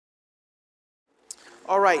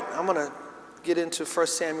All right, I'm going to get into 1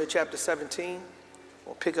 Samuel chapter 17.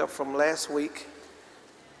 We'll pick up from last week.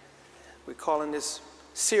 We're calling this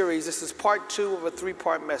series, this is part 2 of a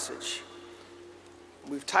 3-part message.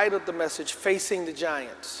 We've titled the message, Facing the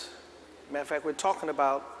Giants. Matter of fact, we're talking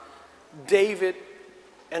about David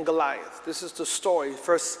and Goliath. This is the story.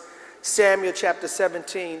 1 Samuel chapter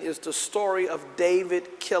 17 is the story of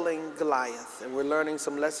David killing Goliath. And we're learning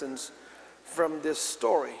some lessons from this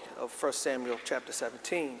story of 1 Samuel chapter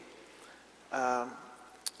 17. Let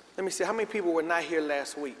me see, how many people were not here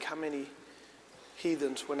last week? How many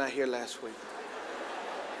heathens were not here last week?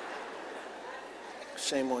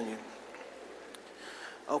 Shame on you.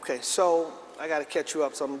 Okay, so I got to catch you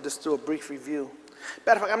up, so I'm going to just do a brief review.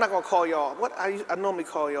 Matter of fact, I'm not going to call y'all, I normally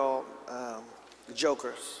call y'all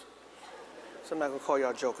jokers. So I'm not going to call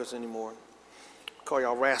y'all jokers anymore. Call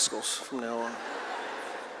y'all rascals from now on.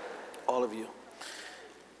 All of you.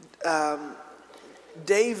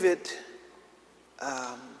 David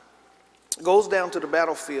goes down to the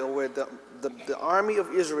battlefield where the army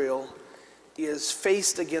of Israel is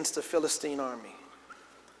faced against the Philistine army.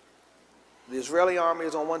 The Israeli army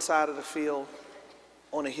is on one side of the field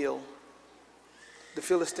on a hill. The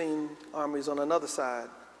Philistine army is on another side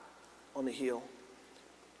on the hill.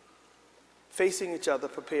 Facing each other,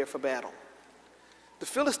 prepared for battle. The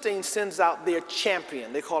Philistine sends out their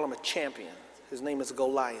champion. They call him a champion. His name is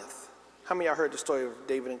Goliath. How many of y'all heard the story of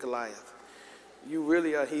David and Goliath? You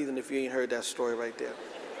really are heathen if you ain't heard that story right there.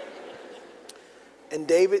 And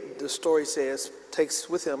David, the story says, takes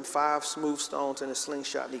with him 5 smooth stones and a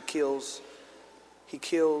slingshot, and he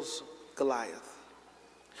kills Goliath.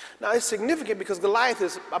 Now it's significant because Goliath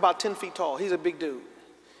is about 10 feet tall. He's a big dude.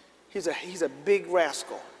 He's a big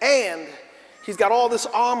rascal. And he's got all this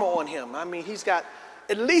armor on him. I mean, he's got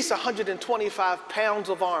at least 125 pounds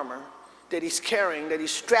of armor that he's carrying, that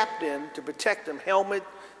he's strapped in to protect him. Helmet.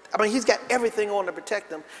 I mean, he's got everything on to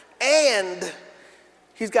protect him. And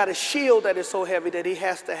he's got a shield that is so heavy that he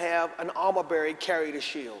has to have an armor bearer carry the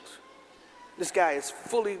shield. This guy is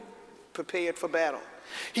fully prepared for battle.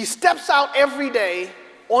 He steps out every day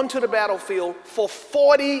onto the battlefield for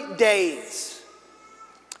 40 days.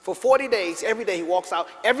 For 40 days, every day he walks out,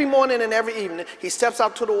 every morning and every evening, he steps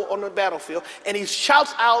out on the battlefield and he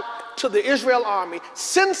shouts out to the Israel army,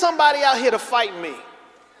 send somebody out here to fight me.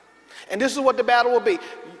 And this is what the battle will be.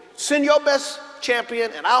 Send your best champion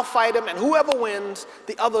and I'll fight him, and whoever wins,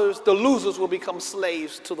 the losers will become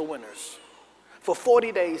slaves to the winners. For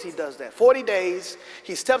 40 days he does that. 40 days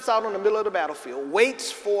he steps out in the middle of the battlefield,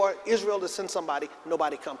 waits for Israel to send somebody,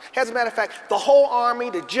 nobody comes. As a matter of fact, the whole army,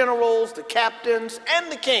 the generals, the captains,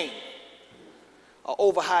 and the king are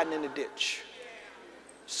over hiding in the ditch.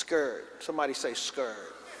 Scared. Somebody say scared.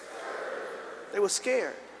 They were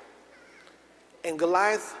scared. And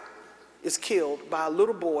Goliath is killed by a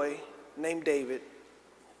little boy named David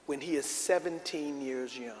when he is 17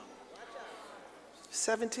 years young.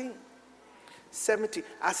 17.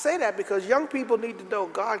 I say that because young people need to know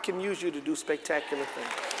God can use you to do spectacular things.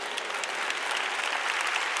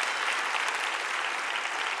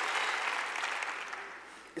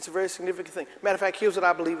 It's a very significant thing. Matter of fact, here's what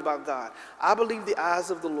I believe about God. I believe the eyes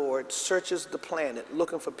of the Lord searches the planet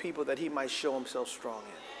looking for people that he might show himself strong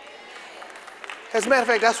in. As a matter of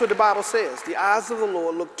fact, that's what the Bible says. The eyes of the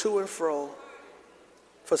Lord look to and fro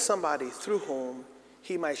for somebody through whom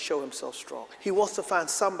he might show himself strong. He wants to find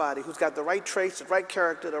somebody who's got the right traits, the right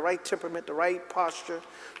character, the right temperament, the right posture,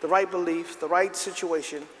 the right beliefs, the right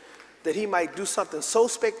situation, that he might do something so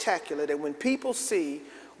spectacular that when people see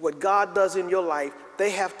what God does in your life, they're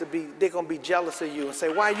going to be jealous of you and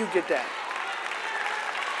say, why you get that?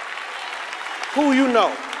 Who you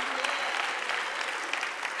know?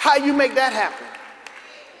 How you make that happen?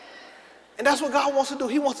 And that's what God wants to do.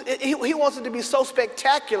 He wants it to be so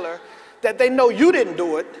spectacular that they know you didn't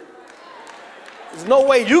do it. There's no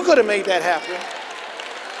way you could have made that happen.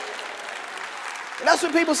 And that's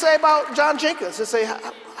what people say about John Jenkins. They say,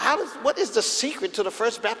 what is the secret to the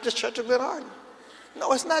First Baptist Church of Glen Arden?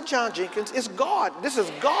 No, it's not John Jenkins. It's God. This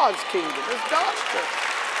is God's kingdom. It's God's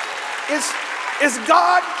church. It's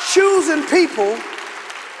God choosing people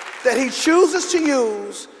that he chooses to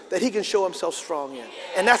use that he can show himself strong in.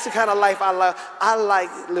 And that's the kind of life I love. I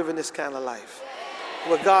like living this kind of life,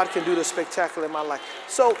 where God can do the spectacular in my life.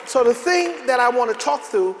 So the thing that I want to talk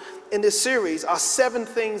through in this series are 7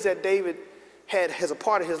 things that David had as a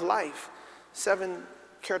part of his life. 7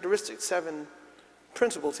 characteristics, 7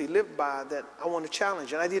 principles he lived by that I want to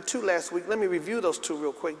challenge. And I did 2 last week. Let me review those 2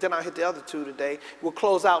 real quick. Then I'll hit the other 2 today. We'll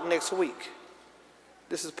close out next week.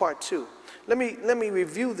 This is part 2. Let me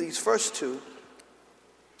review these first 2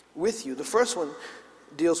 with you. The first one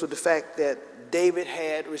deals with the fact that David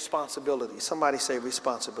had responsibilities. Somebody say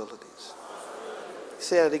responsibilities.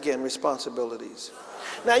 Say it again, responsibilities.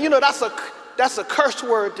 Now, you know, that's a curse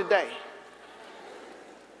word today.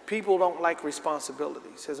 People don't like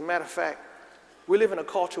responsibilities. As a matter of fact, we live in a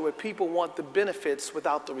culture where people want the benefits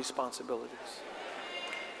without the responsibilities.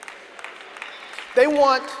 They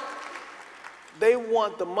want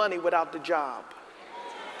the money without the job.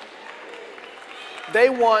 They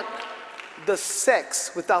want the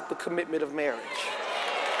sex without the commitment of marriage.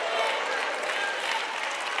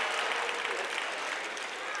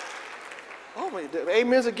 Oh, the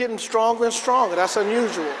amens are getting stronger and stronger. That's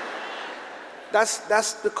unusual.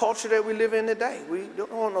 That's the culture that we live in today. We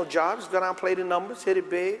don't want no jobs. Go down and play the numbers, hit it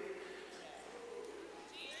big.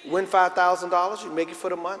 Win $5,000, you make it for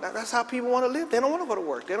the month. That's how people want to live. They don't want to go to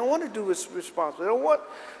work. They don't want to do responsibility. They don't want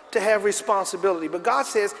to have responsibility. But God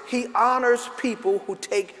says he honors people who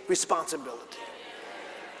take responsibility.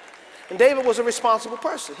 And David was a responsible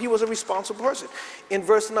person. He was a responsible person. In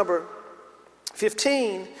verse number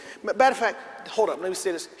 15, matter of fact, hold up, let me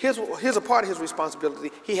say this. Here's a part of his responsibility.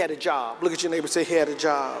 He had a job. Look at your neighbor and say, he had a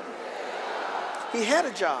job. He had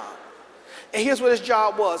a job. And here's what his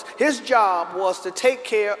job was. His job was to take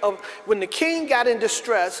care of, when the king got in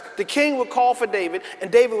distress, the king would call for David,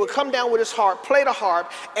 and David would come down with his harp, play the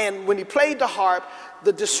harp, and when he played the harp,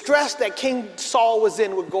 the distress that King Saul was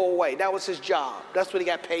in would go away. That was his job. That's what he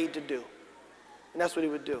got paid to do. And that's what he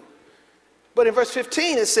would do. But in verse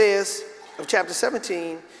 15 it says, of chapter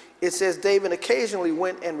 17, it says David occasionally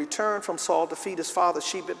went and returned from Saul to feed his father's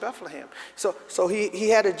sheep at Bethlehem. So he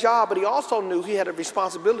had a job, but he also knew he had a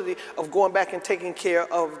responsibility of going back and taking care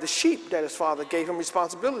of the sheep that his father gave him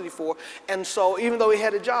responsibility for. And so even though he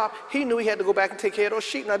had a job, he knew he had to go back and take care of those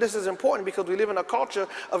sheep. Now this is important because we live in a culture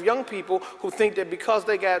of young people who think that because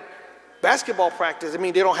they got basketball practice, it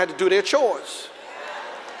means they don't have to do their chores.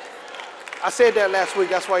 I said that last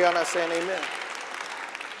week, that's why y'all not saying amen.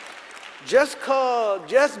 Just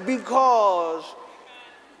because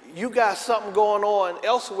you got something going on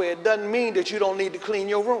elsewhere doesn't mean that you don't need to clean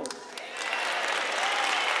your room.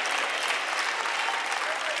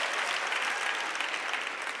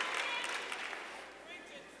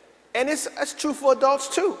 And that's true for adults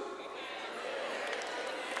too.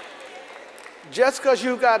 Just because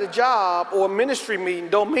you got a job or a ministry meeting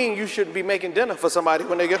don't mean you shouldn't be making dinner for somebody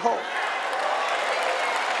when they get home.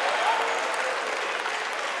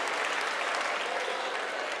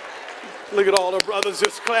 Look at all the brothers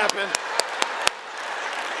just clapping.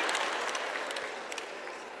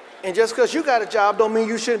 And just because you got a job don't mean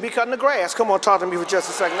you shouldn't be cutting the grass. Come on, talk to me for just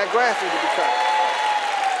a second. That grass needs to be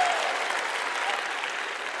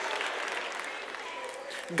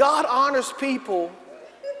cut. God honors people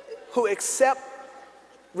who accept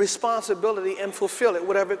responsibility and fulfill it,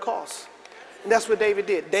 whatever it costs. And that's what David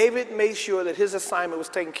did. David made sure that his assignment was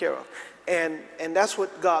taken care of. And that's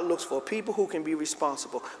what God looks for, people who can be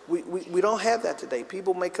responsible. We don't have that today.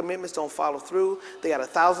 People make commitments, don't follow through. They got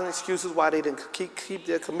 1,000 excuses why they didn't keep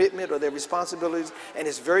their commitment or their responsibilities. And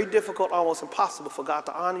it's very difficult, almost impossible for God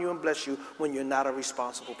to honor you and bless you when you're not a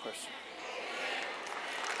responsible person.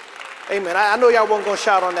 Amen. I know y'all weren't going to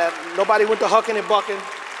shout on that. Nobody went to hucking and bucking.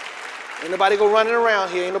 Ain't nobody go running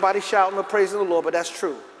around here. Ain't nobody shouting or praising the Lord, but that's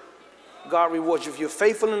true. God rewards you. If you're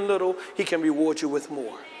faithful in little, he can reward you with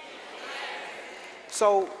more.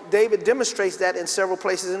 So David demonstrates that in several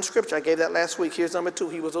places in Scripture. I gave that last week. Here's number 2.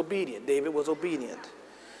 He was obedient. David was obedient.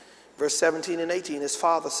 Verse 17 and 18, his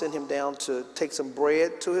father sent him down to take some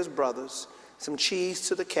bread to his brothers, some cheese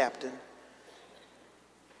to the captain,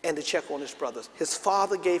 and to check on his brothers. His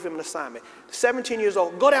father gave him an assignment. 17 years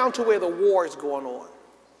old, go down to where the war is going on.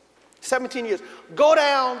 17 years, go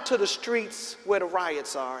down to the streets where the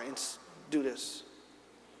riots are and do this.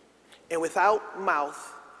 And without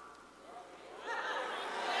mouth,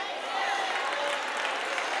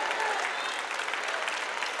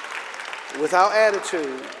 without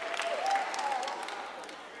attitude,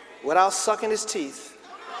 without sucking his teeth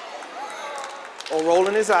or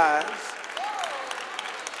rolling his eyes,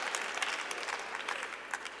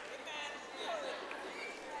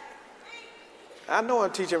 I know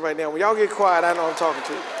I'm teaching right now. When y'all get quiet, I know I'm talking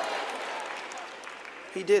to you.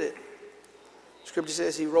 He did it. Scripture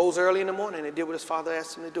says he rose early in the morning and did what his father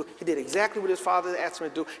asked him to do. He did exactly what his father asked him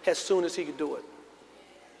to do as soon as he could do it.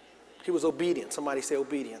 He was obedient. Somebody say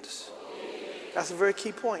obedience. That's a very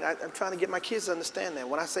key point. I'm trying to get my kids to understand that.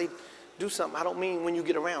 When I say do something, I don't mean when you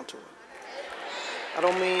get around to it. I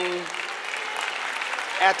don't mean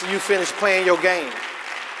after you finish playing your game.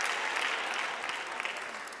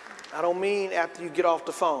 I don't mean after you get off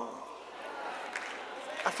the phone.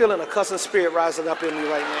 I'm feeling a cussing spirit rising up in me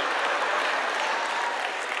right now.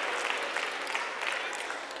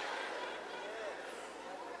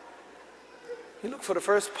 He looked for the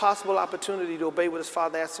first possible opportunity to obey what his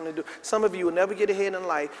father asked him to do. Some of you will never get ahead in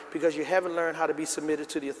life because you haven't learned how to be submitted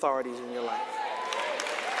to the authorities in your life.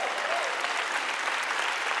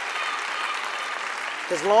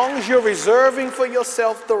 As long as you're reserving for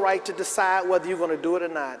yourself the right to decide whether you're going to do it or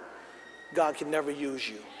not, God can never use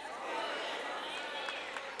you.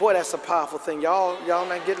 Boy, that's a powerful thing. Y'all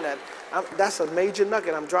not getting that. That's a major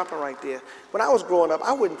nugget I'm dropping right there. When I was growing up,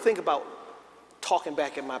 I wouldn't think about talking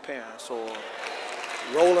back at my parents or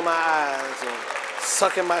rolling my eyes or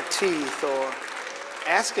sucking my teeth or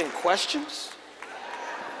asking questions.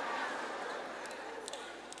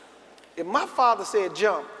 If my father said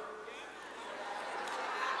jump,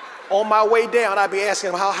 on my way down, I'd be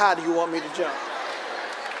asking him, how high do you want me to jump?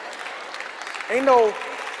 Ain't no,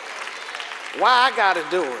 why I gotta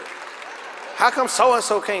do it? How come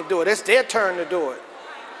so-and-so can't do it? It's their turn to do it.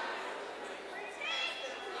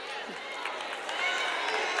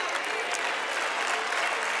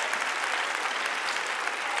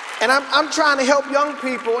 And I'm trying to help young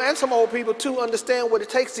people and some old people too understand what it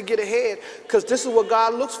takes to get ahead, because this is what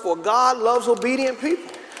God looks for. God loves obedient people.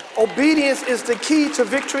 Obedience is the key to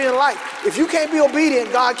victory in life. If you can't be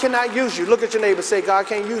obedient, God cannot use you. Look at your neighbor and say, God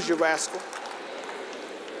can't use you, rascal.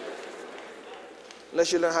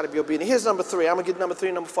 Unless you learn how to be obedient. Here's number 3. I'm going to get number 3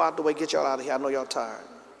 and number 4 out of the way, get y'all out of here. I know y'all tired.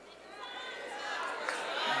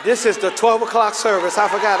 This is the 12 o'clock service. I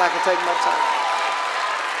forgot I could take my time.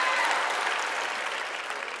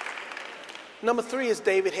 Number 3 is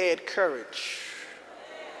David had courage.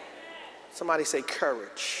 Somebody say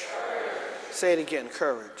courage. Say it again,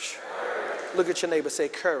 courage. Look at your neighbor, say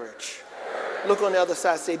courage. Look on the other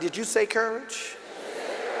side, say, did you say courage?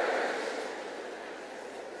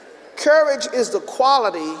 Courage is the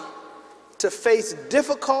quality to face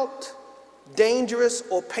difficult, dangerous,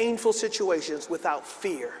 or painful situations without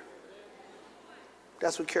fear.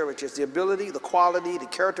 That's what courage is. The ability, the quality, the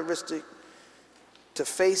characteristic to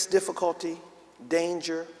face difficulty,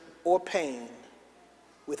 danger, or pain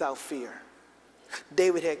without fear.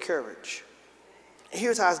 David had courage. And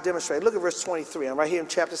here's how it's demonstrated. Look at verse 23. I'm right here in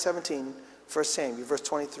chapter 17, 1 Samuel, verse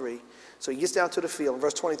 23. So he gets down to the field.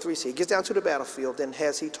 Verse 23 says, he gets down to the battlefield, and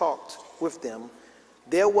as he talked with them,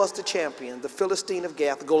 there was the champion, the Philistine of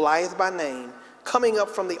Gath, Goliath by name, coming up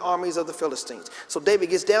from the armies of the Philistines. So David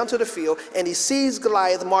gets down to the field, and he sees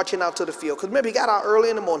Goliath marching out to the field. Because remember, he got out early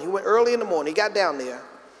in the morning. He went early in the morning. He got down there.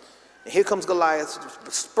 And here comes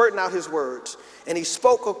Goliath spurting out his words. And he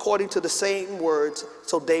spoke according to the same words,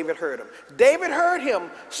 so David heard him. David heard him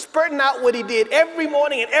spurting out what he did every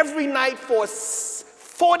morning and every night for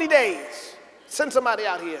 40 days. Send somebody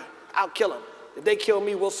out here. I'll kill them. If they kill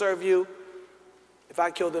me, we'll serve you. If I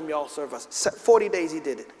kill them, y'all serve us. 40 days he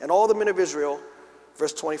did it. And all the men of Israel,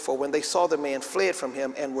 verse 24, when they saw the man, fled from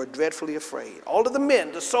him and were dreadfully afraid. All of the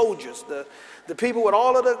men, the soldiers, the people with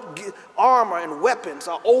all of the armor and weapons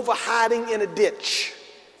are over hiding in a ditch.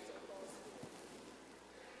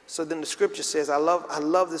 So then the scripture says, I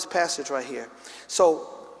love this passage right here. So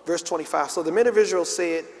verse 25, so the men of Israel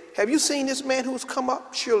said, have you seen this man who's come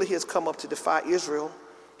up? Surely he has come up to defy Israel.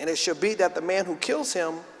 And it shall be that the man who kills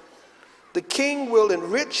him, the king will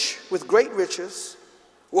enrich with great riches,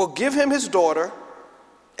 will give him his daughter,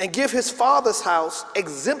 and give his father's house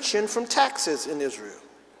exemption from taxes in Israel.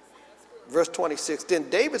 Verse 26, then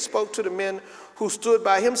David spoke to the men who stood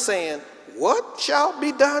by him, saying, what shall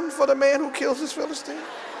be done for the man who kills this Philistine?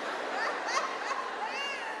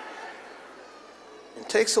 And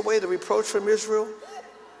takes away the reproach from Israel.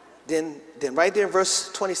 Then right there in verse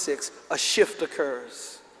 26, a shift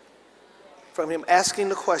occurs. From him asking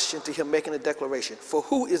the question to him making a declaration. For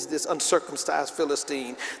who is this uncircumcised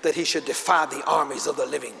Philistine that he should defy the armies of the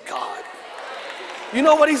living God? You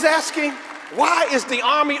know what he's asking? Why is the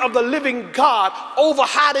army of the living God over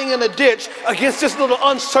hiding in a ditch against this little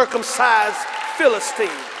uncircumcised Philistine?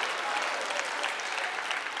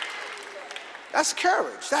 That's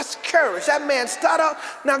courage. That's courage. That man stood up.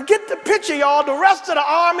 Now get the picture, y'all. The rest of the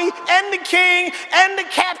army and the king and the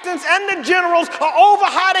captains and the generals are over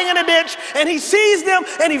hiding in a ditch, and he sees them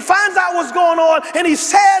and he finds out what's going on and he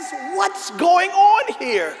says, what's going on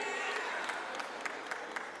here?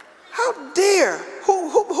 How dare?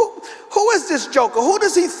 Who is this joker? Who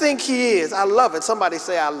does he think he is? I love it. Somebody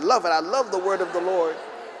say, I love it. I love the word of the Lord.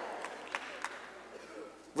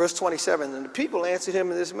 Verse 27, and the people answered him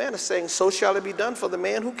in this manner, saying, so shall it be done for the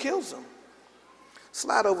man who kills him.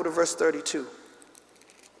 Slide over to verse 32.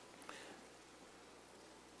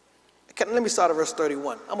 Let me start at verse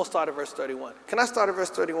 31. I'm going to start at verse 31. Can I start at verse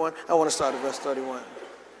 31? I want to start at verse 31.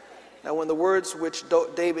 Now, when the words which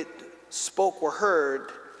David spoke were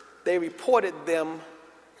heard, they reported them,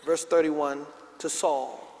 verse 31, to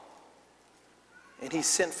Saul. and he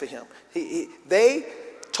sent for him. They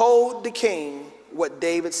told the king what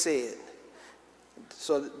David said.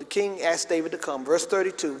 So the king asked David to come. Verse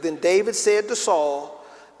 32, then David said to Saul,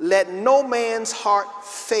 let no man's heart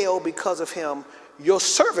fail because of him. Your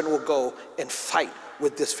servant will go and fight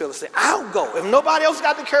with this Philistine. I'll go. If nobody else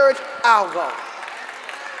got the courage, I'll go.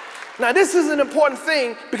 Now this is an important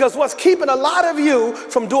thing, because what's keeping a lot of you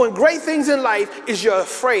from doing great things in life is you're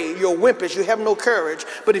afraid, you're wimpish, you have no courage.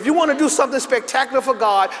 But if you want to do something spectacular for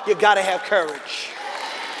God, you got to have courage.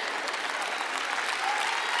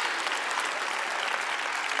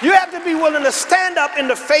 You have to be willing to stand up in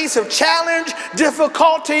the face of challenge,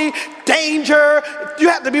 difficulty, danger. You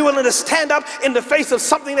have to be willing to stand up in the face of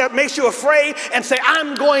something that makes you afraid and say,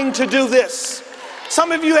 I'm going to do this.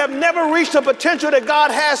 Some of you have never reached the potential that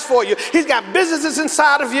God has for you. He's got businesses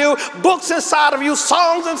inside of you, books inside of you,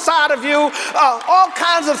 songs inside of you, all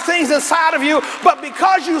kinds of things inside of you. But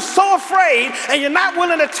because you're so afraid and you're not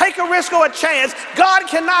willing to take a risk or a chance, God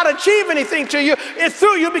cannot achieve anything to you and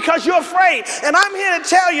through you because you're afraid. And I'm here to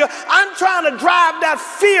tell you, I'm trying to drive that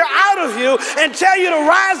fear out of you and tell you to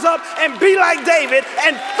rise up and be like David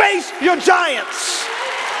and face your giants.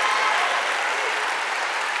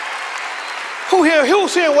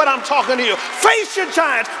 Who's hearing what I'm talking to you? Face your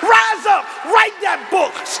giants. Rise up. Write that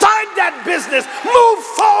book. Start that business. Move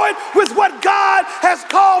forward with what God has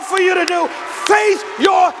called for you to do. Face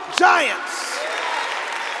your giants.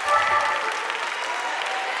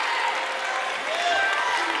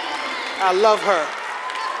 I love her.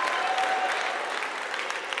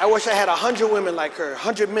 I wish I had 100 women like her,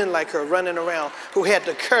 100 men like her running around who had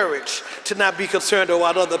the courage to not be concerned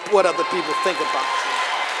about what other people think about you.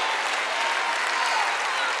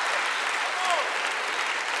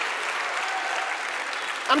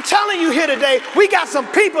 I'm telling you here today, we got some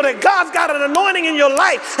people that God's got an anointing in your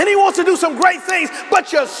life and he wants to do some great things,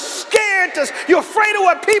 but you're scared, you're afraid of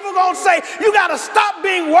what people are going to say. You got to stop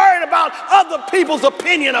being worried about other people's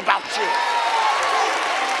opinion about you.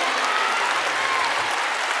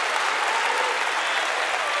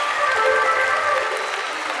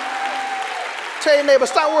 Tell your neighbor,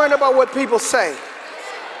 stop worrying about what people say.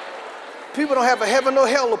 People don't have a heaven or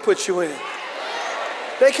hell to put you in.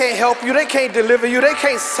 They can't help you. They can't deliver you. They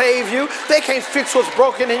can't save you. They can't fix what's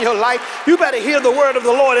broken in your life. You better hear the word of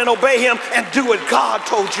the Lord and obey him and do what God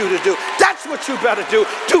told you to do. That's what you better do.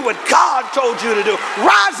 Do what God told you to do.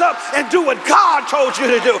 Rise up and do what God told you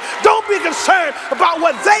to do. Don't be concerned about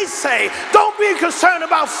what they say. Don't be concerned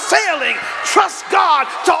about failing. Trust God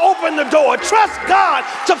to open the door. Trust God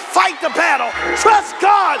to fight the battle. Trust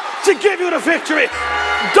God to give you the victory.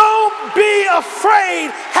 Don't be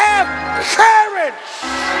afraid. Have courage.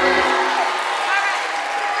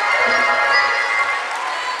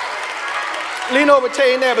 Lean over, tell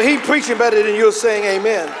your neighbor, he preaching better than you're saying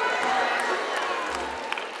amen.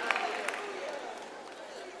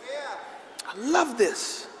 I love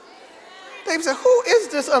this. David said, who is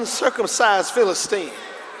this uncircumcised Philistine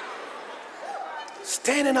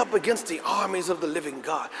standing up against the armies of the living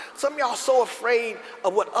God? Some of y'all so afraid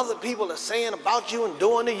of what other people are saying about you and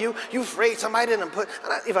doing to you. You afraid somebody didn't put,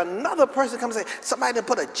 if another person comes and say, somebody didn't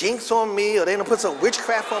put a jinx on me or they didn't put some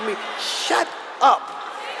witchcraft on me, shut up.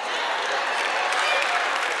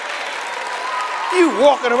 You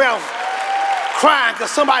walking around crying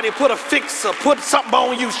because somebody put a fix or put something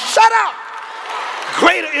on you. Shut up.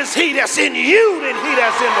 Greater is he that's in you than he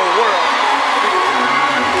that's in the world.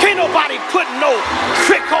 Can't nobody put no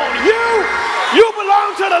trick on you. You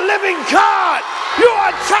belong to the living God. You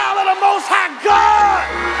are a child of the Most High God.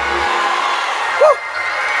 Woo.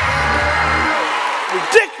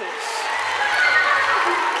 Ridiculous.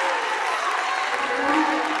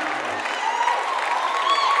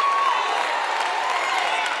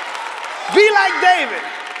 Be like David.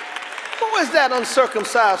 Who is that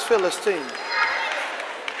uncircumcised Philistine?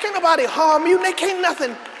 Can't nobody harm you. Can't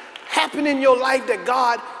nothing happen in your life that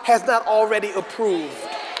God has not already approved.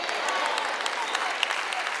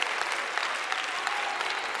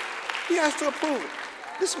 He has to approve it.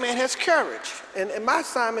 This man has courage. And my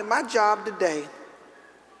assignment, my job today.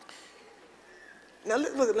 Now,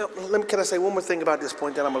 look, can I say one more thing about this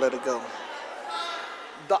point, then I'm going to let it go.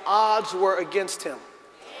 The odds were against him.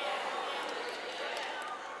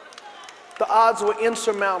 The odds were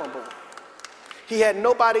insurmountable. He had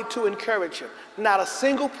nobody to encourage him. Not a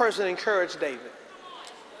single person encouraged David.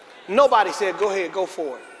 Nobody said, go ahead, go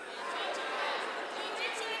for it.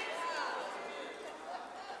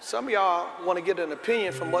 Some of y'all want to get an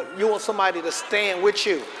opinion from what you want somebody to stand with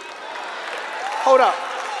you. Hold up.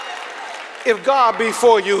 If God be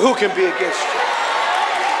for you, who can be against you?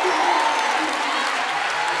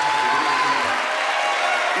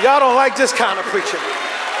 Y'all don't like this kind of preaching.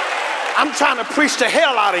 I'm trying to preach the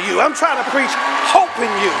hell out of you. I'm trying to preach hope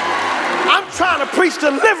in you. I'm trying to preach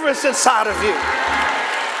deliverance inside of you.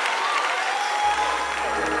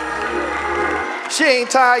 She ain't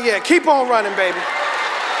tired yet. Keep on running, baby.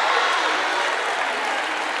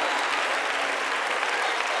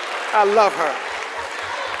 I love her.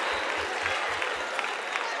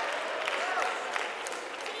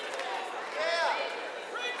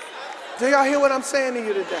 Do y'all hear what I'm saying to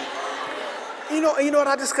you today? You know what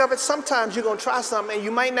I discovered? Sometimes you're going to try something and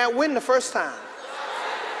you might not win the first time.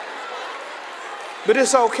 But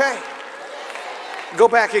it's okay. Go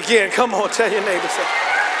back again. Come on, tell your neighbor.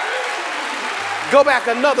 Go back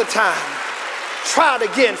another time. Try it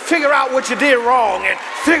again. Figure out what you did wrong and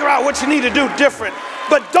figure out what you need to do different.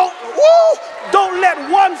 But don't let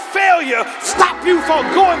one failure stop you from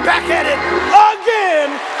going back at it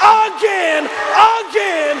again,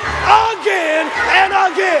 and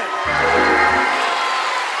again.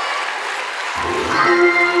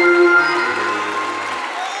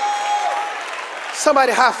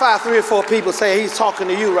 Somebody high five 3 or 4 people, say he's talking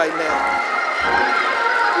to you right now.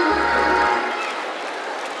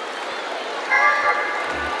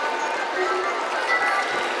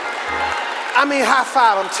 I mean, high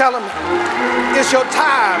five them. Tell them it's your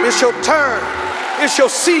time, it's your turn, it's your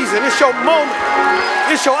season, it's your moment,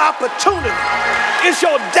 it's your opportunity, it's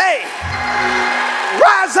your day.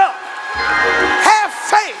 Rise up, have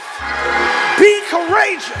faith, be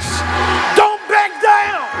courageous, don't back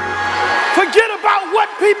down. Forget about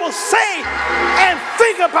what people say and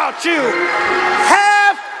think about you.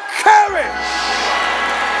 Have courage.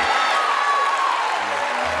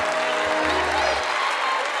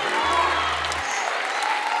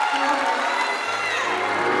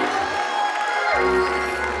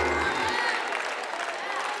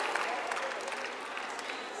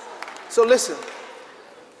 So listen,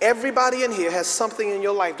 everybody in here has something in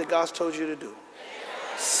your life that God's told you to do.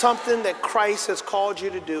 Something that Christ has called you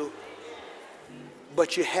to do,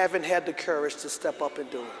 but you haven't had the courage to step up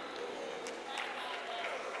and do it.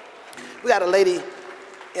 We got a lady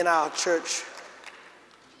in our church.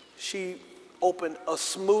 She opened a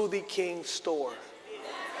Smoothie King store.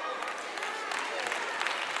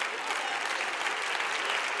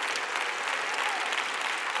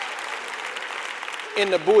 In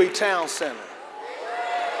the Bowie Town Center.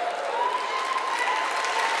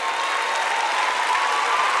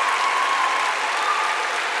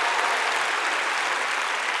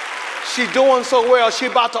 She's doing so well, she's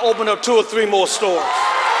about to open up 2 or 3 more stores.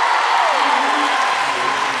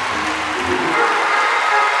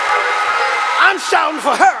 I'm shouting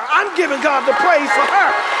for her. I'm giving God the praise for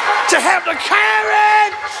her to have the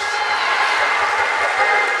courage.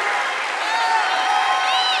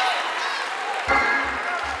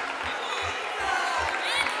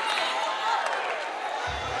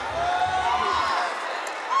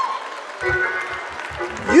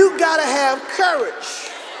 You gotta have courage.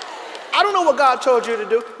 I don't know what God told you to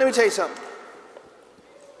do. Let me tell you something.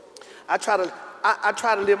 I try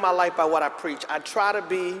to live my life by what I preach. I try to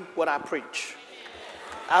be what I preach.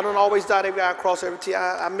 I don't always dot every I, cross every T.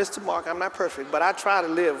 I miss the mark. I'm not perfect, but I try to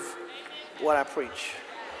live what I preach.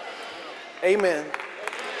 Amen.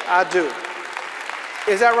 I do.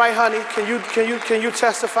 Is that right, honey? Can you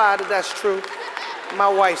testify that that's true? My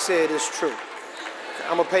wife said it's true.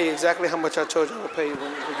 I'm gonna pay you exactly how much I told you I'm gonna pay you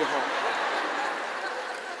when we get home.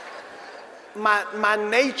 My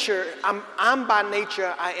nature, I'm by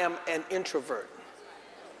nature, I am an introvert.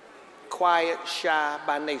 Quiet, shy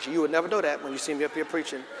by nature. You would never know that when you see me up here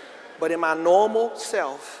preaching. But in my normal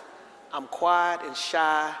self, I'm quiet and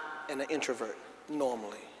shy and an introvert,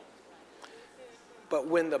 normally. But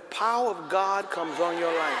when the power of God comes on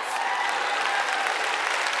your life,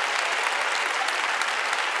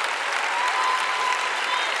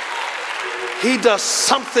 He does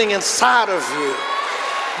something inside of you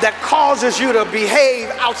that causes you to behave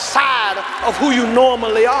outside of who you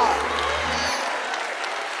normally are.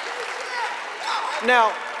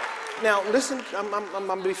 Now listen, I'm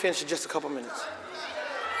gonna be finished in just a couple minutes.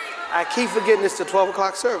 I keep forgetting it's the 12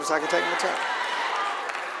 o'clock service. I can take my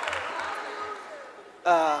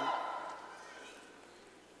time.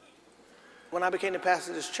 When I became the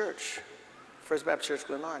pastor of this church, First Baptist Church,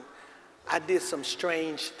 Glenarden, I did some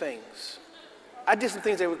strange things. I did some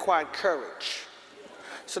things that required courage.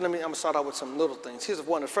 So I'm gonna start out with some little things. Here's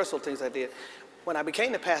one of the first little things I did. When I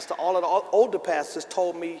became the pastor, all of the older pastors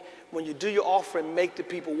told me, when you do your offering, make the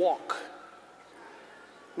people walk.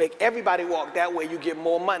 Make everybody walk, that way you get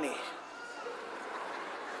more money.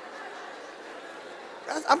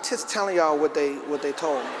 I'm just telling y'all what they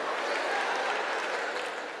told me.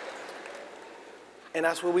 And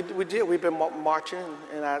that's what we did. We've been marching,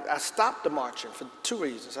 and I stopped the marching for 2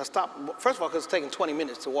 reasons. I stopped, first of all, because it's taking 20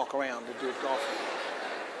 minutes to walk around to do a golf.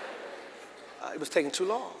 It was taking too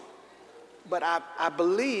long. But I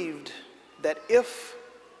believed that if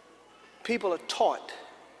people are taught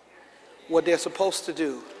what they're supposed to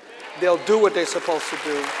do, they'll do what they're supposed to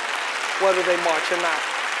do, whether they march or not.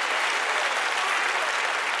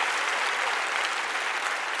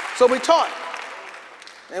 So we taught,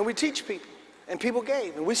 and we teach people. And people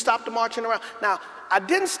gave, and we stopped the marching around. Now, I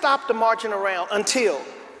didn't stop the marching around until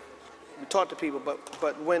we taught to people,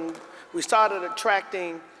 but when we started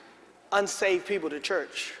attracting unsaved people to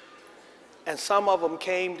church, and some of them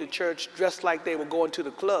came to church dressed like they were going to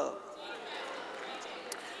the club,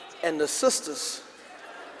 and the sisters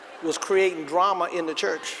was creating drama in the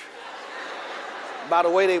church by the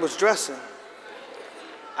way they was dressing,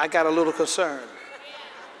 I got a little concerned.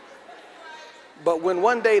 But when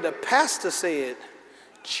one day the pastor said,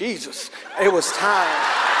 Jesus, it was time.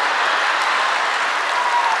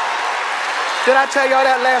 Did I tell y'all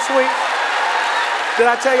that last week? Did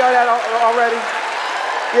I tell y'all that already?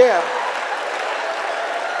 Yeah.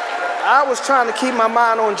 I was trying to keep my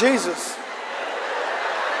mind on Jesus.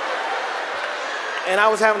 And I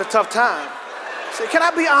was having a tough time. So can I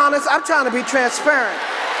be honest? I'm trying to be transparent.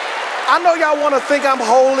 I know y'all want to think I'm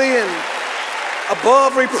holy and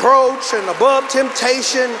above reproach and above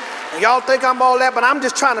temptation, and y'all think I'm all that, but I'm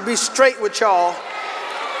just trying to be straight with y'all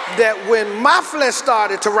that when my flesh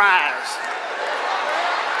started to rise,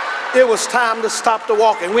 it was time to stop the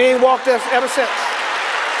walking. We ain't walked there ever since.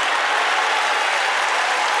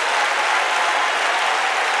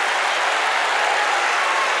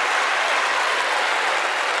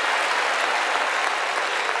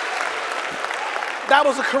 That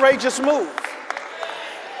was a courageous move.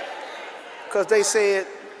 Because they said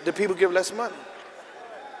the people give less money.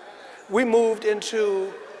 We moved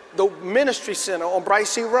into the ministry center on Bright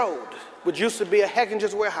Sea Road, which used to be a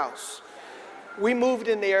Heckinger's warehouse. We moved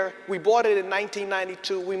in there. We bought it in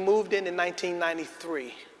 1992. We moved in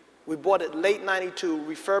 1993. We bought it late 92,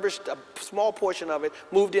 refurbished a small portion of it,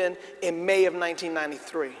 moved in May of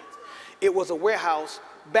 1993. It was a warehouse.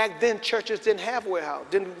 Back then, churches didn't have warehouse.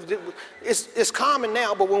 It's common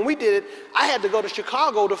now, but when we did it, I had to go to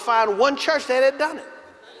Chicago to find one church that had done it.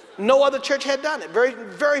 No other church had done it. Very,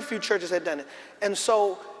 very few churches had done it. And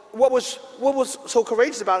so what was so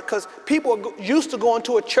courageous about it, because people used to go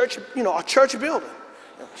into a church, a church building.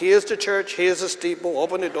 Here's the church, here's the steeple,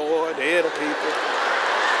 open the door, there are the people.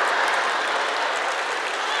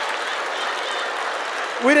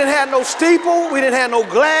 We didn't have no steeple, we didn't have no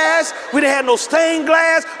glass, we didn't have no stained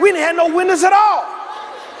glass, we didn't have no windows at all.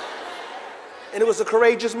 And it was a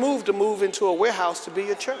courageous move to move into a warehouse to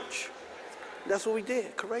be a church. That's what we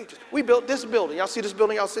did, courageous. We built this building. Y'all see this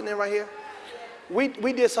building y'all sitting in right here? We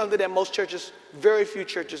did something that most churches, very few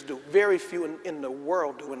churches do, very few in the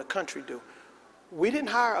world do, in the country do. We didn't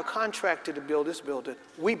hire a contractor to build this building.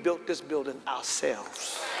 We built this building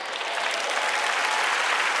ourselves.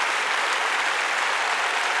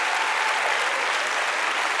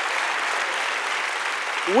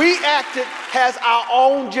 We acted as our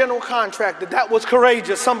own general contractor. That was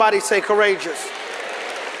courageous. Somebody say courageous.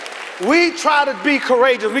 We try to be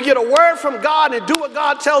courageous. We get a word from God and do what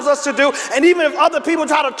God tells us to do. And even if other people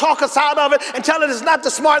try to talk us out of it and tell us it's not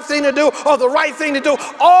the smart thing to do or the right thing to do,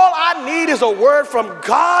 all I need is a word from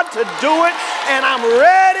God to do it, and I'm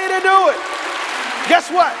ready to do it. Guess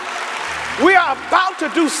what? We are about to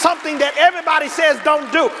do something that everybody says don't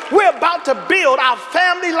do. We're about to build our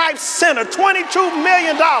Family Life Center, $22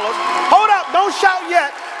 million. Hold up, don't shout yet.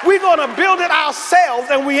 We're going to build it ourselves,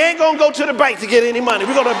 and we ain't going to go to the bank to get any money.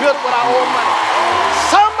 We're going to build it with our own money.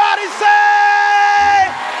 Somebody say,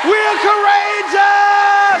 we're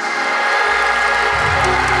courageous.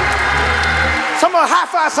 Someone high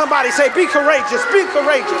five somebody, say, be courageous, be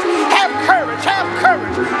courageous. Have courage, have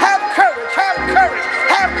courage, have courage, have courage,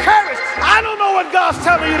 have courage. I don't know what God's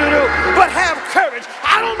telling you to do, but have courage.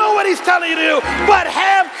 I don't know what he's telling you to do, but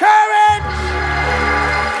have courage.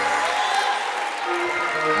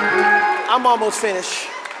 I'm almost finished.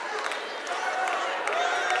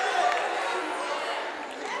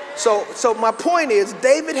 So my point is,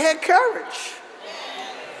 David had courage.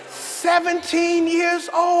 17 years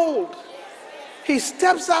old. He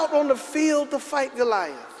steps out on the field to fight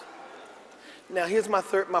Goliath. Now here's my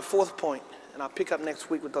fourth point, and I'll pick up next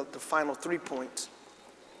week with the final 3 points.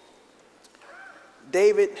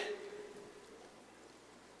 David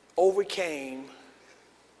overcame,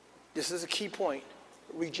 this is a key point,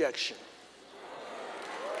 rejection.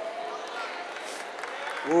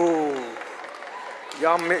 Ooh,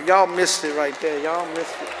 y'all missed it right there. Y'all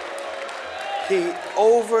missed it. He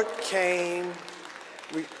overcame.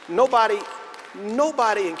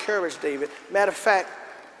 Nobody encouraged David. Matter of fact,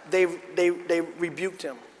 they rebuked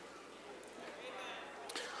him.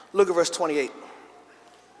 Look at verse 28.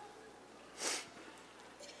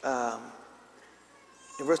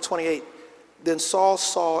 In verse 28, then Saul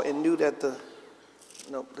saw and knew that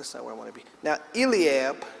no, that's not where I want to be. Now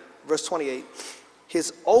Eliab, verse 28,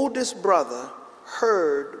 his oldest brother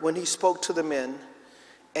heard when he spoke to the men,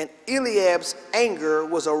 and Eliab's anger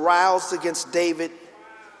was aroused against David,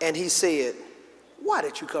 and he said, why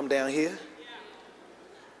did you come down here?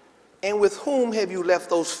 And with whom have you left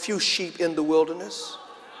those few sheep in the wilderness?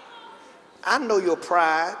 I know your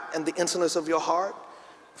pride and the insolence of your heart,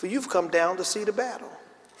 for you've come down to see the battle.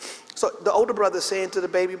 So the older brother is saying to the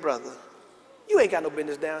baby brother, you ain't got no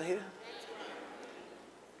business down here.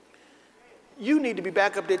 You need to be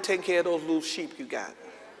back up there taking care of those little sheep you got.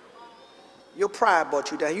 Your pride brought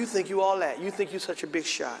you down. You think you all that. You think you're such a big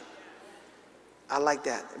shot. I like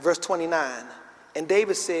that. Verse 29. And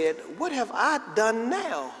David said, what have I done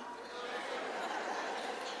now?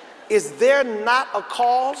 Is there not a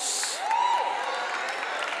cause?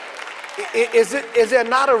 Is there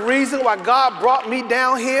not a reason why God brought me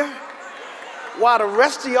down here? While the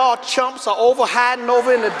rest of y'all chumps are over hiding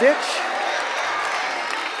over in the ditch?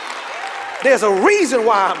 There's a reason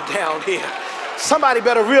why I'm down here. Somebody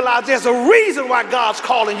better realize there's a reason why God's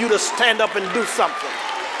calling you to stand up and do something.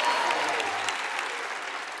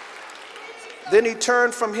 Then he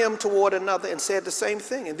turned from him toward another and said the same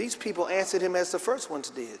thing. And these people answered him as the first ones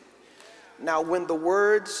did. Now when the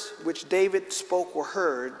words which David spoke were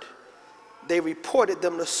heard, they reported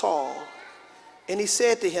them to Saul. And he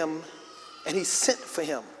said to him, and he sent for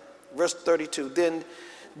him. Verse 32. Then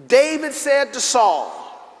David said to Saul,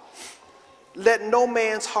 let no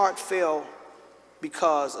man's heart fail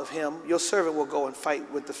because of him. Your servant will go and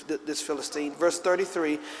fight with this Philistine. Verse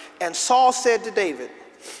 33. And Saul said to David,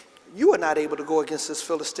 you are not able to go against this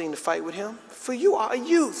Philistine to fight with him, for you are a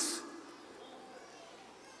youth.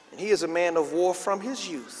 And he is a man of war from his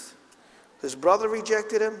youth. His brother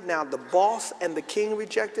rejected him. Now the boss and the king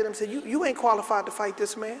rejected him. Said, you ain't qualified to fight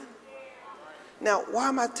this man. Now, why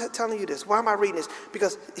am I telling you this? Why am I reading this?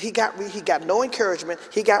 Because he got no encouragement.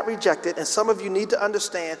 He got rejected. And some of you need to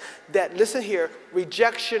understand that, listen here,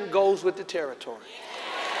 rejection goes with the territory.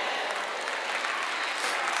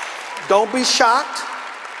 Don't be shocked.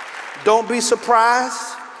 Don't be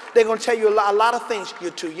surprised. They're going to tell you a lot of things. You're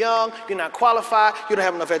too young. You're not qualified. You don't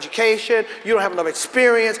have enough education. You don't have enough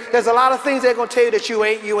experience. There's a lot of things they're going to tell you that you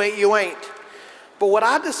ain't. But what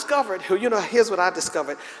I discovered, here's what I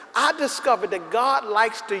discovered. I discovered that God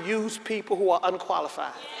likes to use people who are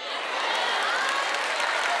unqualified.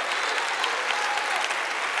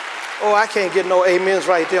 Oh, I can't get no amens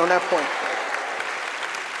right there on that point.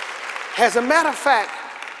 As a matter of fact,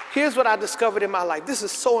 here's what I discovered in my life. This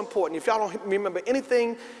is so important. If y'all don't remember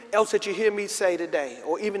anything else that you hear me say today,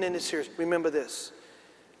 or even in this series, remember this.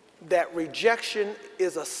 That rejection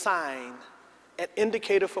is a sign, an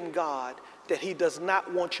indicator from God that he does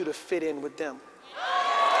not want you to fit in with them.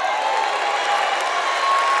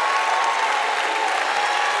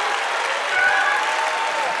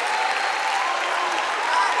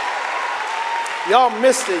 Y'all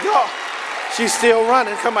missed it. Y'all, she's still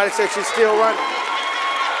running. Somebody said she's still running.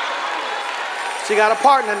 She got a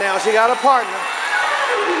partner now. She got a partner.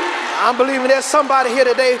 I'm believing there's somebody here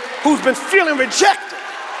today who's been feeling rejected,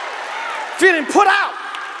 feeling put out.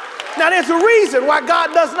 Now there's a reason why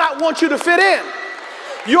God does not want you to fit in.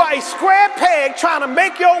 You are a square peg trying to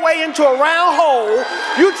make your way into a round hole.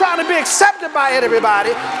 You're trying to be accepted by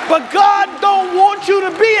everybody, but God don't want you to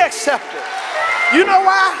be accepted. You know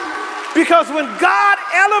why? Because when God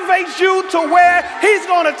elevates you to where he's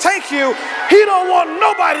going to take you, he don't want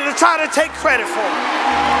nobody to try to take credit for it.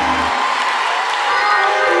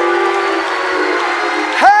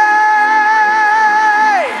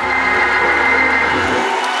 Hey!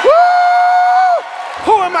 Woo!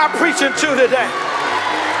 Who am I preaching to today?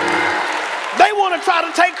 They want to try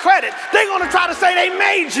to take credit. They're going to try to say they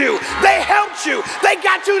made you. They helped you. They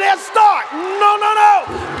got you their start. No, no,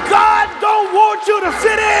 no. God don't want you to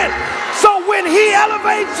fit in. So when he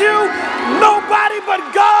elevates you, nobody but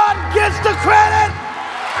God gets the credit.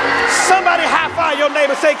 Somebody high five your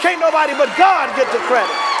neighbor. Say, can't nobody but God get the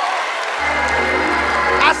credit.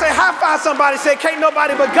 I say high five somebody. Say, can't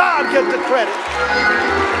nobody but God get the credit.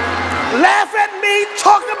 Laugh at me,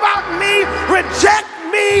 talk about me, reject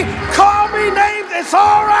me, call me names. It's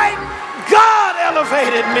all right. God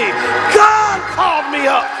elevated me. God called me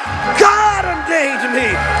up. God ordained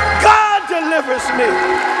me. God delivers me.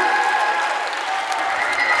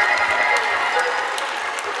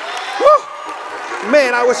 Woo.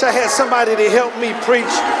 Man, I wish I had somebody to help me preach.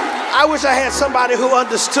 I wish I had somebody who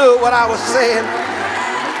understood what I was saying.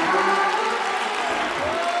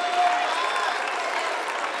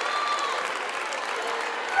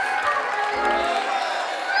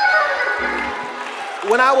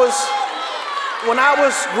 When I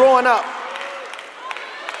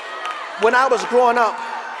was growing up,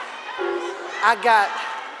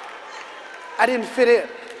 I didn't fit in.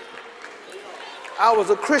 I was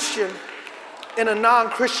a Christian in a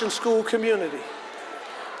non-Christian school community.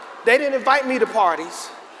 They didn't invite me to parties,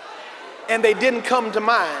 and they didn't come to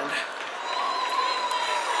mine.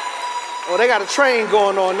 Oh, they got a train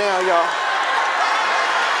going on now, y'all.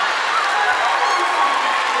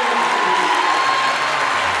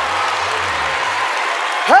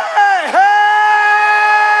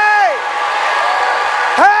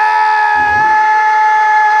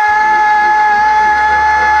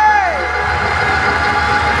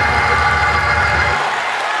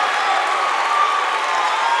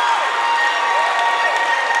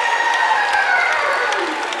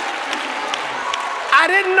 I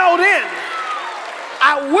didn't know then.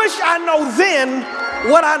 I wish I know then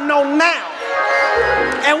what I know now.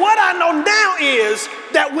 And what I know now is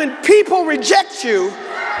that when people reject you,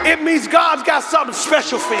 it means God's got something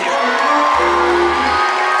special for you.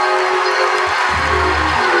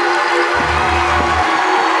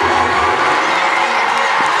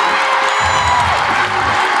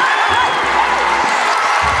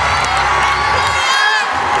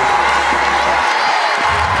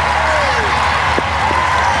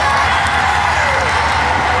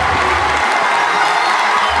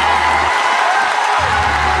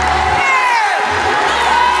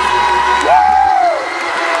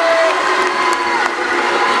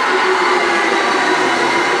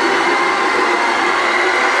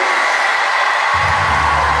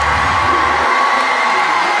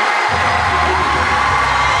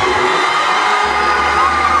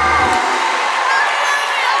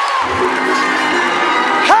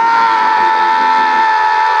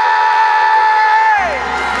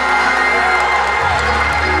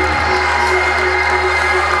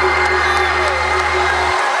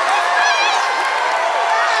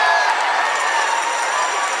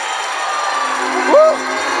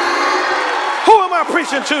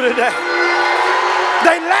 Preaching to today.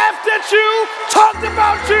 They laughed at you, talked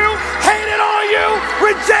about you, hated on you,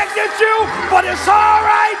 rejected you, but it's all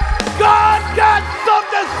right. God got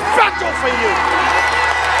something special for you.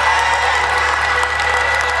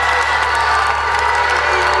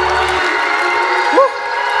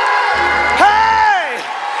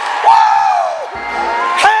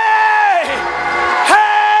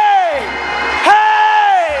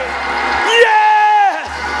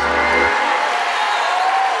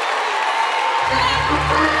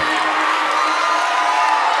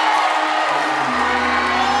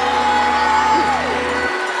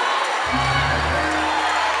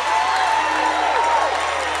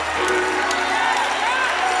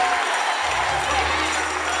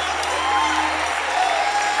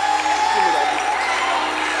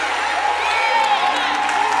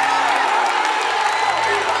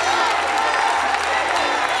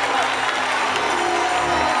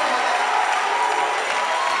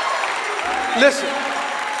 Listen,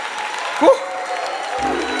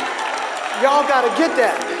 y'all got to get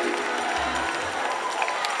that.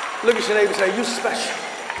 Look at your neighbor and say, you special.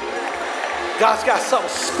 God's got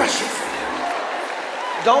something special for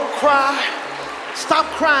you. Don't cry. Stop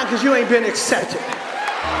crying because you ain't been accepted.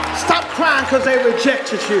 Stop crying because they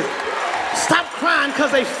rejected you. Stop crying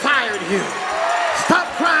because they fired you. Stop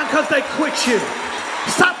crying because they quit you.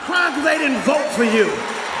 Stop crying because they didn't vote for you,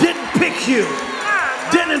 didn't pick you,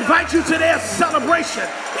 didn't invite you to their celebration.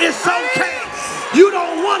 It's okay. You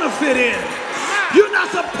don't want to fit in. You're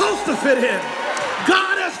not supposed to fit in.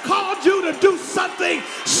 God has called you to do something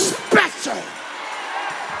special.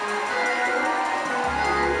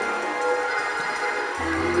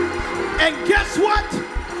 And guess what?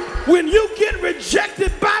 When you get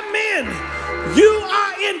rejected by men, you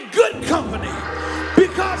are in good company,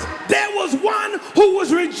 because there was one who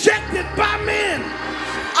was rejected by men.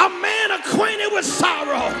 A man acquainted with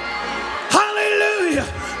sorrow. Hallelujah.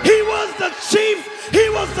 He was the chief. He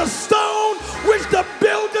was the stone which the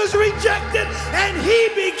builders rejected, and he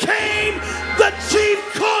became the chief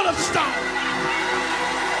cornerstone.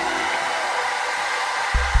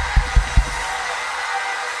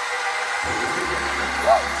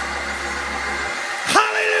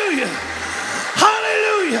 Hallelujah.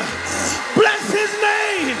 Hallelujah. Bless his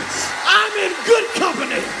name. I'm in good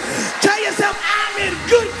company. Tell yourself, I'm in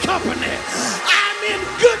good company. I'm in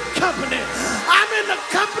good company. I'm in the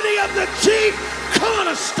company of the chief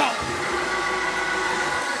cornerstone.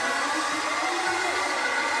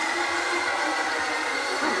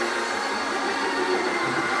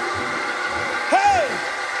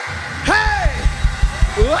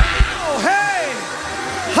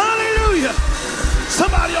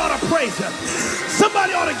 praise him.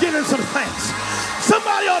 Somebody ought to give him some thanks.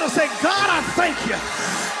 Somebody ought to say, God, I thank you.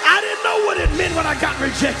 I didn't know what it meant when I got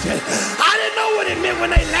rejected. I didn't know what it meant when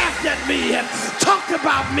they laughed at me and talked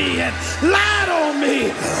about me and lied on me.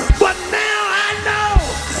 But now I know.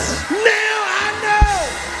 Now I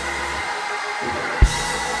know.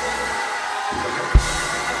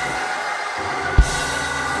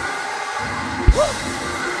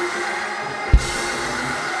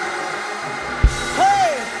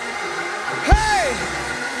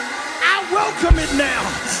 Welcome it now.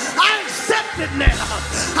 I accept it now.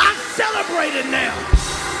 I celebrate it now.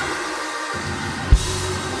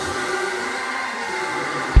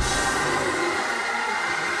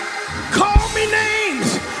 Call me names.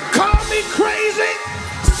 Call me crazy.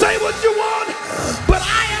 Say what you want. But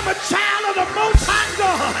I am a child of the Most High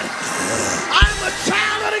God. I'm a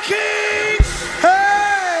child of the King.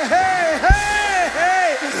 Hey, hey, hey,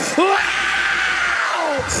 hey.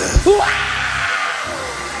 Wow. Wow.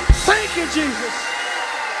 Thank you, Jesus.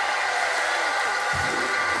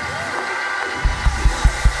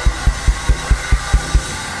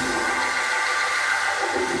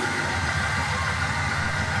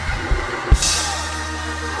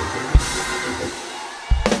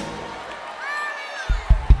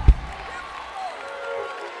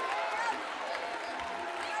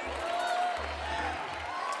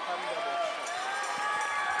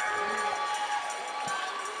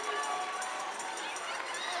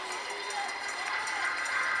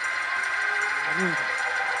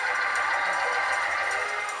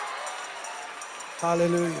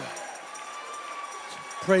 Hallelujah.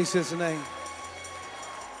 Praise his name.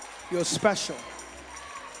 You're special.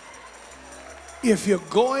 If you're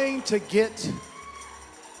going to get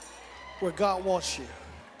where God wants you,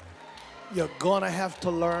 you're going to have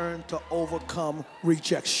to learn to overcome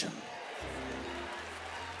rejection.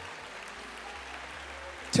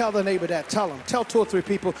 Tell the neighbor that. Tell them. Tell 2 or 3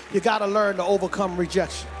 people, you got to learn to overcome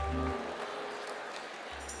rejection.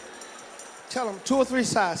 Tell them 2 or 3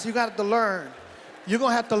 sides. You got to learn. You're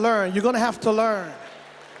going to have to learn. You're going to have to learn.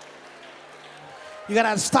 You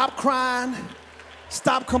got to stop crying,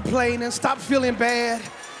 stop complaining, stop feeling bad.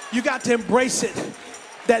 You got to embrace it.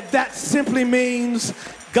 That simply means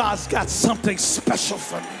God's got something special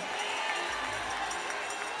for me.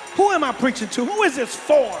 Who am I preaching to? Who is this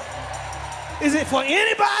for? Is it for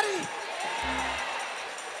anybody?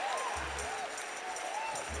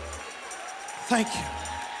 Thank you.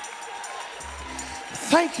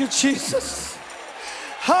 Thank you, Jesus.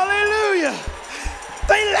 Hallelujah.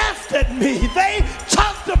 They laughed at me. They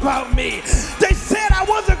talked about me. They said I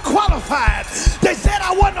wasn't qualified. They said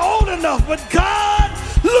I wasn't old enough. But God,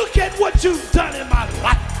 look at what you've done in my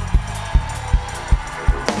life.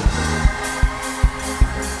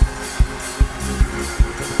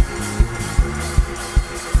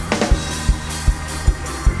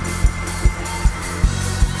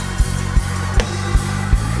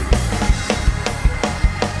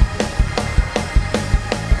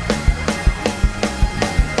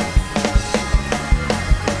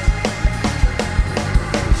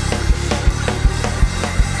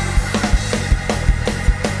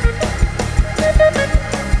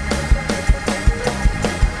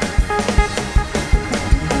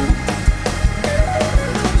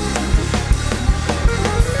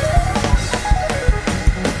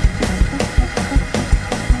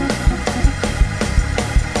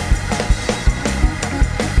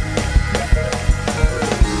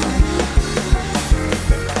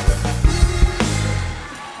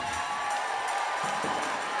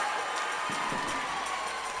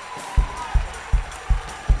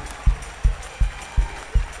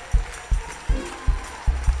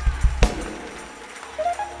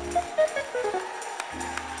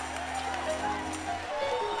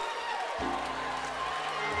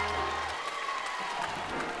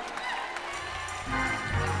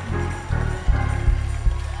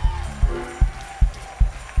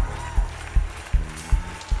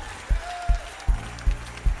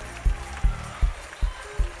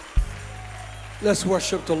 Let's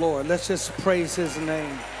worship the Lord. Let's just praise his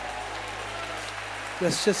name.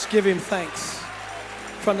 Let's just give him thanks.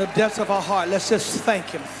 From the depths of our heart, let's just thank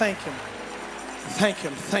him, thank him, thank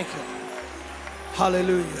him, thank him.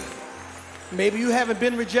 Hallelujah. Maybe you haven't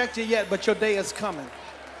been rejected yet, but your day is coming.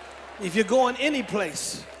 If you're going any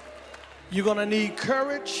place, you're going to need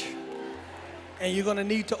courage, and you're going to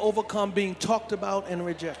need to overcome being talked about and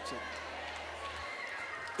rejected.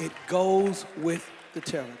 It goes with the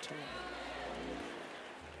territory.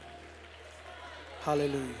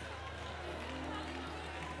 Hallelujah.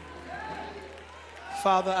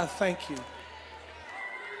 Father, I thank you.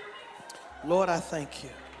 Lord, I thank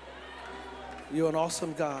you. You're an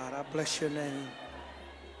awesome God. I bless your name.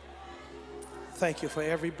 Thank you for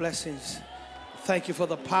every blessing. Thank you for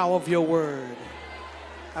the power of your word.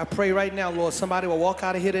 I pray right now, Lord, somebody will walk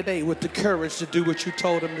out of here today with the courage to do what you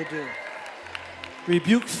told them to do.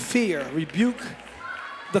 Rebuke fear. Rebuke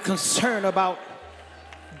the concern about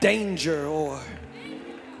danger or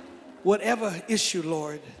whatever issue,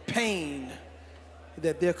 Lord, pain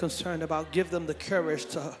that they're concerned about. Give them the courage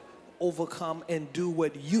to overcome and do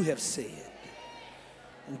what you have said.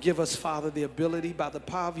 And give us, Father, the ability by the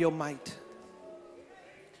power of your might,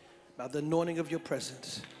 by the anointing of your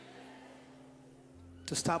presence,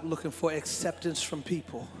 to stop looking for acceptance from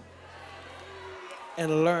people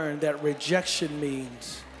and learn that rejection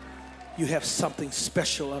means you have something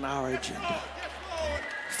special on our agenda.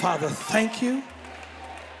 Father, thank you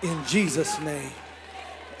in Jesus' name.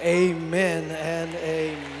 Amen and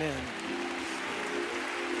amen.